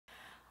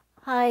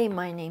Hi,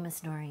 my name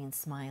is Noreen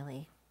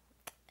Smiley,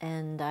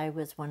 and I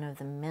was one of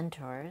the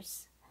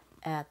mentors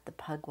at the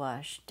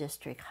Pugwash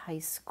District High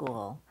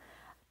School.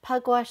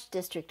 Pugwash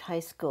District High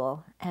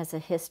School has a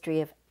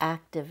history of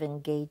active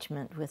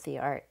engagement with the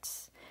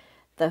arts.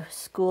 The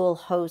school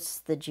hosts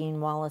the Gene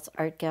Wallace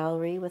Art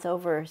Gallery with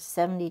over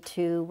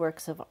 72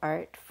 works of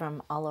art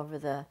from all over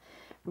the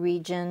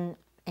region,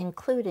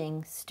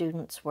 including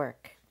students'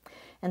 work.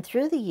 And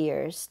through the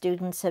years,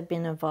 students have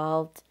been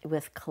involved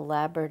with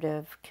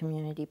collaborative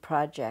community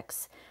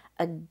projects.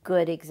 A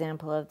good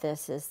example of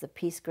this is the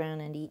Peace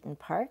Ground in Eaton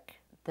Park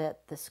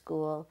that the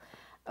school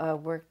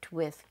worked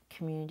with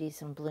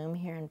Communities in Bloom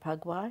here in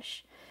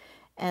Pugwash.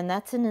 And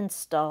that's an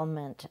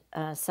installment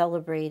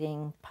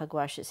celebrating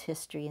Pugwash's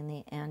history in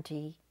the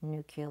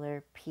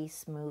anti-nuclear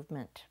peace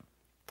movement.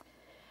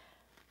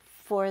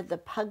 For the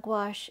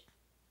Pugwash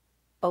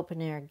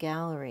Open Air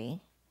Gallery,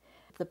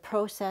 the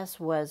process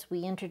was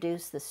we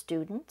introduced the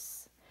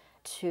students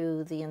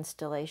to the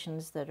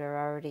installations that are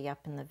already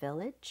up in the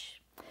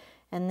village.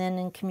 And then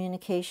in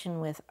communication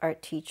with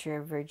art teacher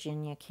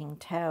Virginia King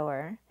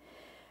Tower,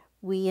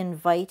 we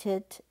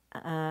invited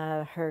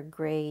her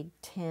grade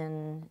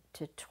 10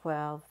 to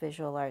 12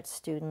 visual arts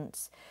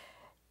students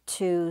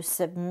to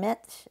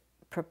submit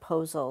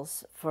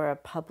proposals for a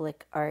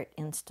public art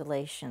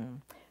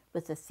installation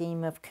with the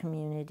theme of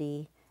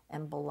community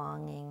and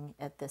belonging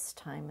at this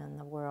time in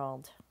the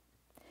world.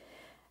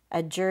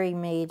 A jury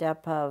made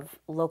up of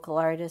local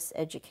artists,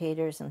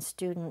 educators, and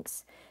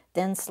students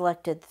then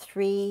selected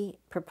 3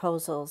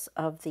 proposals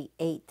of the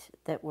 8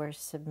 that were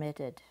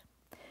submitted.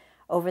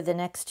 Over the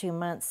next 2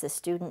 months, the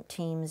student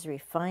teams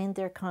refined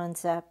their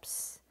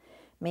concepts,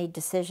 made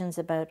decisions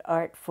about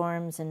art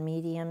forms and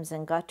mediums,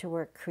 and got to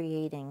work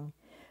creating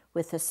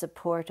with the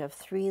support of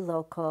 3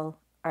 local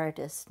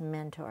artist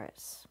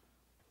mentors.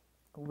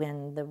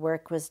 When the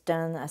work was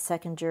done, a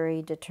second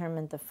jury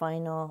determined the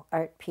final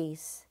art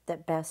piece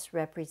that best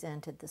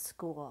represented the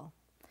school.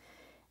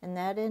 And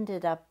that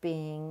ended up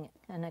being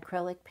an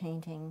acrylic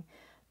painting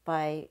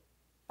by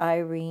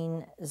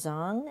Irene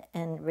Zong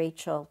and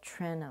Rachel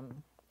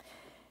Trenum.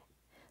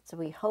 So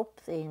we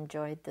hope they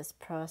enjoyed this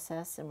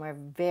process, and we're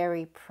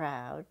very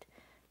proud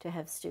to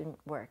have student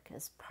work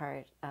as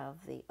part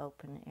of the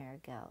Open Air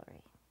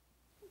Gallery.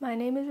 My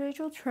name is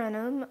Rachel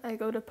Trenum. I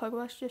go to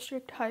Pugwash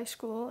District High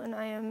School, and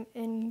I am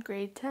in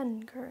grade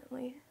 10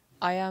 currently.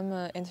 I am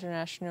an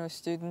international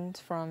student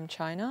from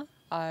China.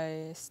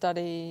 I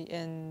study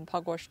in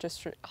Pugwash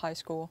District High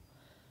School.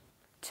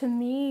 To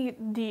me,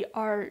 the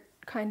art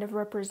kind of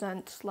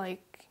represents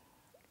like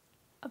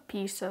a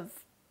piece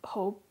of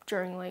hope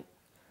during like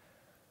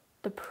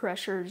the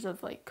pressures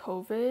of like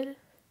COVID.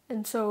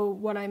 And so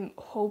what I'm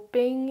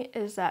hoping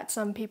is that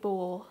some people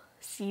will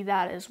see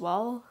that as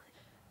well.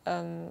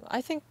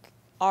 I think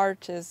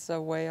art is a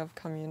way of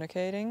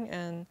communicating,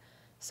 and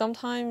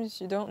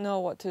sometimes you don't know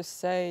what to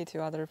say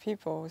to other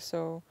people,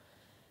 so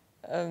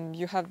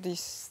you have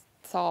these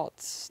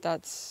thoughts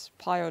that's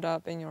piled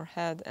up in your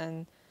head,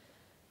 and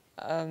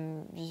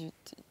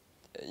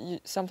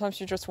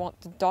sometimes you just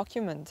want to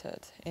document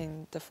it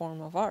in the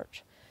form of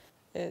art.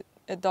 It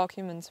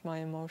documents my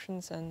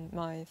emotions and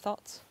my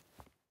thoughts.